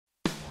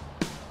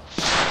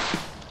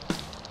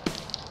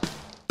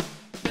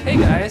Hey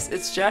guys,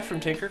 it's Jeff from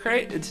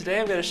Tinkercrate, and today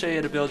I'm going to show you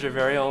how to build your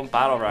very own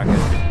bottle rocket.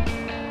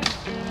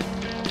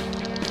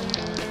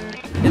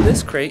 In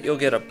this crate you'll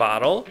get a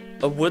bottle,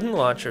 a wooden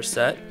launcher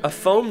set, a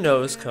foam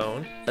nose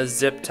cone, a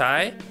zip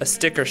tie, a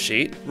sticker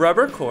sheet,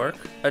 rubber cork,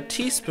 a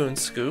teaspoon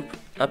scoop,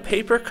 a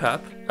paper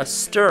cup, a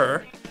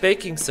stirrer,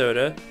 baking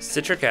soda,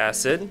 citric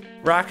acid,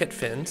 rocket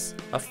fins,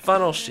 a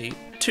funnel sheet,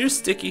 2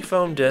 sticky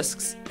foam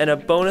discs, and a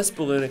bonus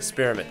balloon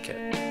experiment kit.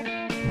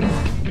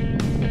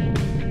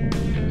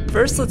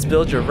 First, let's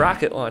build your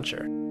rocket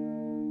launcher.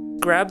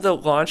 Grab the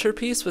launcher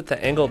piece with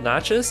the angled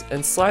notches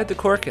and slide the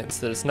cork in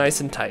so that it's nice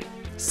and tight.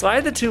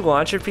 Slide the 2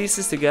 launcher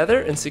pieces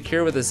together and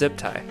secure with a zip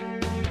tie.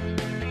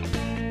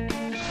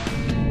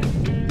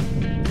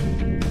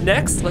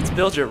 Next, let's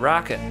build your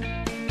rocket.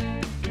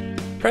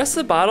 Press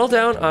the bottle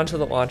down onto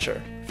the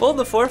launcher. Fold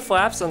the 4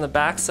 flaps on the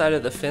back side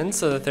of the fin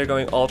so that they're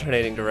going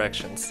alternating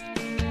directions.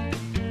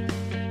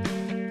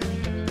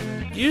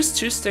 Use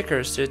 2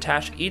 stickers to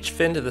attach each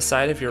fin to the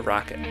side of your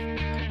rocket.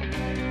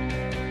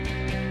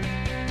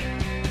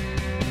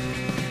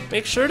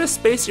 Make sure to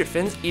space your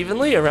fins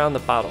evenly around the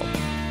bottle.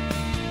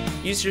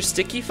 Use your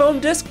sticky foam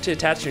disc to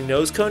attach your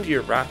nose cone to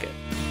your rocket.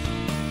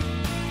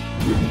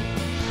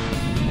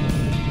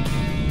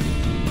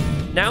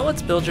 Now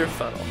let's build your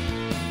funnel.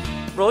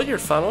 Roll your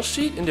funnel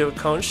sheet into a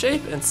cone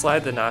shape and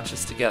slide the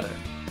notches together.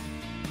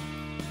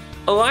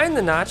 Align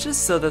the notches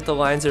so that the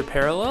lines are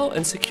parallel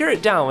and secure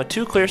it down with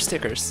 2 clear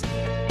stickers.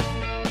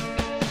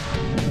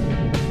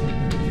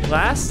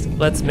 Last,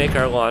 let's make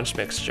our launch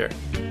mixture.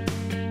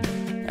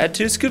 Add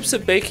 2 scoops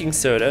of baking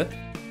soda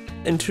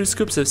and 2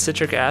 scoops of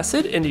citric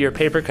acid into your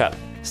paper cup.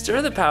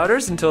 Stir the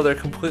powders until they're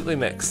completely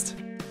mixed.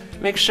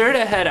 Make sure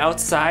to head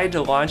outside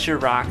to launch your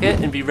rocket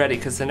and be ready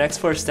because the next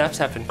 4 steps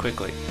happen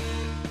quickly.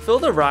 Fill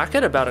the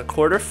rocket about a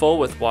quarter full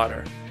with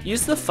water.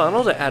 Use the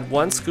funnel to add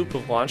 1 scoop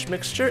of launch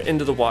mixture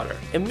into the water.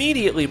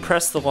 Immediately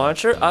press the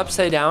launcher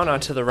upside down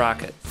onto the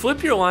rocket.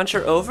 Flip your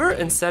launcher over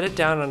and set it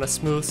down on a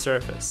smooth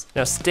surface.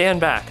 Now stand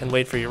back and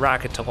wait for your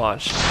rocket to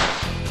launch.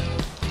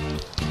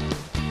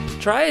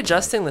 Try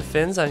adjusting the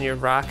fins on your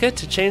rocket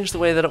to change the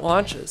way that it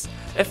launches.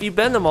 If you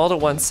bend them all to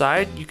one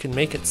side, you can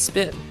make it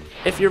spin.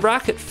 If your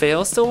rocket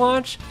fails to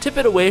launch, tip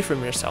it away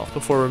from yourself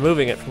before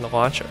removing it from the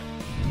launcher.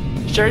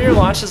 Share your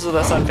launches with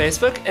us on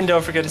Facebook and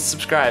don't forget to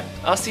subscribe.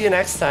 I'll see you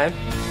next time.